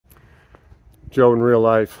Joe in real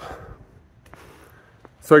life.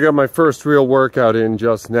 So I got my first real workout in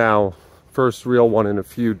just now. First real one in a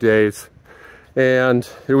few days. And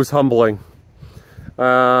it was humbling.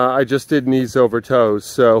 I just did knees over toes.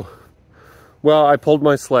 So, well, I pulled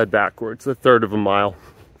my sled backwards, a third of a mile.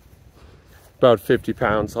 About 50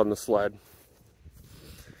 pounds on the sled.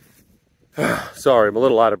 Sorry, I'm a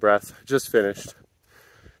little out of breath. Just finished.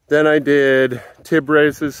 Then I did tib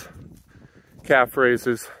raises, calf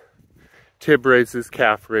raises, tib raises,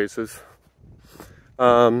 calf raises,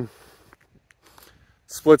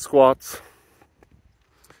 split squats,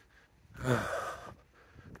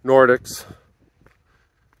 Nordics,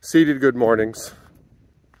 seated good mornings,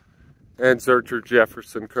 and Zercher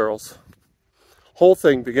Jefferson curls. Whole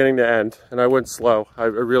thing beginning to end, and I went slow. I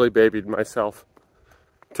really babied myself.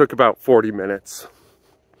 Took about 40 minutes.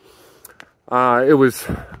 It was,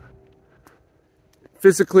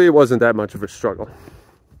 physically it wasn't that much of a struggle,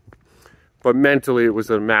 but mentally it was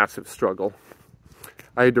a massive struggle.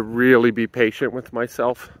 I had to really be patient with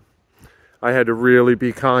myself. I had to really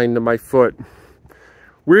be kind to my foot.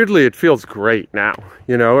 Weirdly, it feels great now.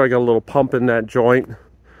 You know, I got a little pump in that joint.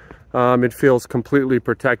 It feels completely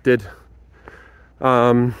protected.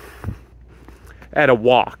 At a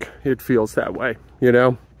walk, it feels that way, you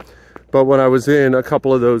know? But when I was in a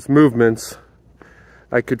couple of those movements,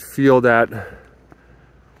 I could feel that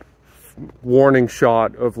warning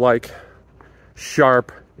shot of like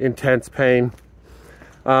sharp, intense pain.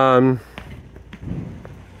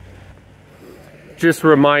 Just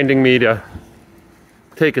reminding me to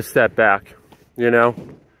take a step back, you know?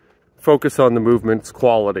 Focus on the movement's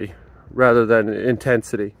quality rather than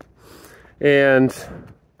intensity. And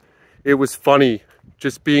it was funny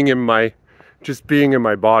just being in my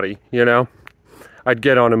body, you know? I'd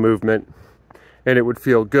get on a movement and it would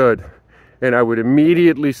feel good. And I would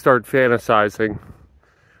immediately start fantasizing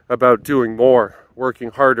about doing more, working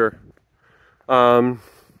harder,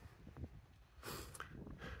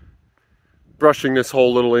 brushing this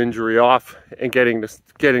whole little injury off and getting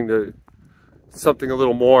to something a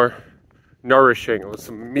little more nourishing with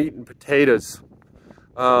some meat and potatoes.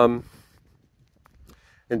 And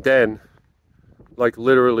then, like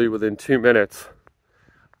literally within 2 minutes,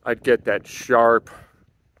 I'd get that sharp,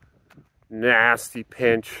 nasty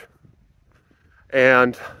pinch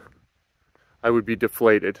and I would be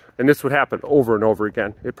deflated. And this would happen over and over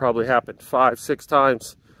again. It probably happened 5, 6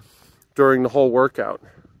 times during the whole workout,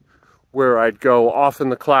 where I'd go off in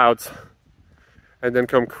the clouds and then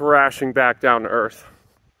come crashing back down to earth.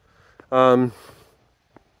 And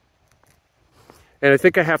I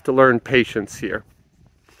think I have to learn patience here.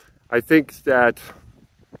 I think that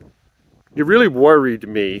it really worried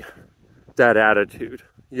me, that attitude,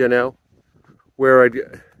 you know, where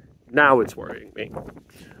now it's worrying me,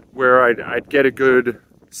 where I'd get a good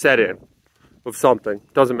set in of something,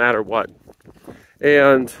 doesn't matter what,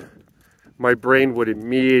 and my brain would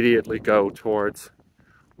immediately go towards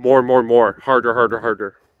more, harder,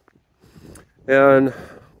 harder. And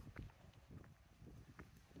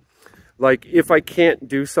like, if I can't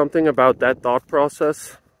do something about that thought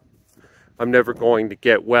process, I'm never going to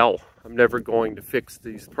get well. I'm never going to fix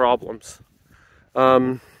these problems.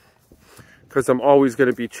 Because I'm always going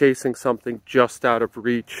to be chasing something just out of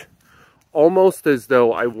reach. Almost as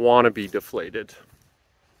though I want to be deflated.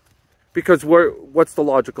 Because what's the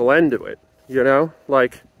logical end to it? You know?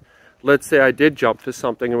 Like, let's say I did jump to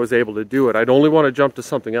something and was able to do it. I'd only want to jump to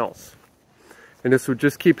something else. And this would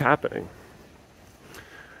just keep happening.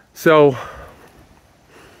 So,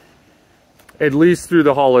 at least through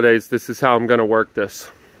the holidays, this is how I'm going to work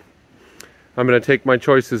this. I'm going to take my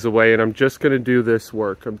choices away and I'm just going to do this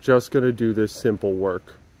work. I'm just going to do this simple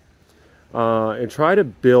work. And try to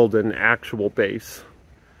build an actual base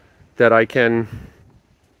that I can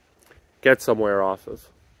get somewhere off of.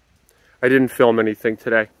 I didn't film anything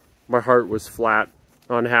today. My heart was flat,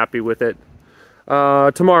 unhappy with it.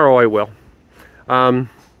 Tomorrow I will.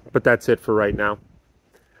 But that's it for right now.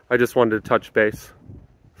 I just wanted to touch base,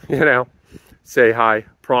 you know, say hi,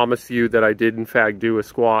 promise you that I did in fact do a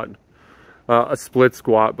squat, a split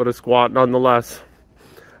squat, but a squat nonetheless.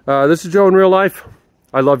 This is Joe in real life.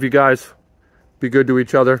 I love you guys. Be good to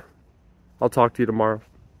each other. I'll talk to you tomorrow.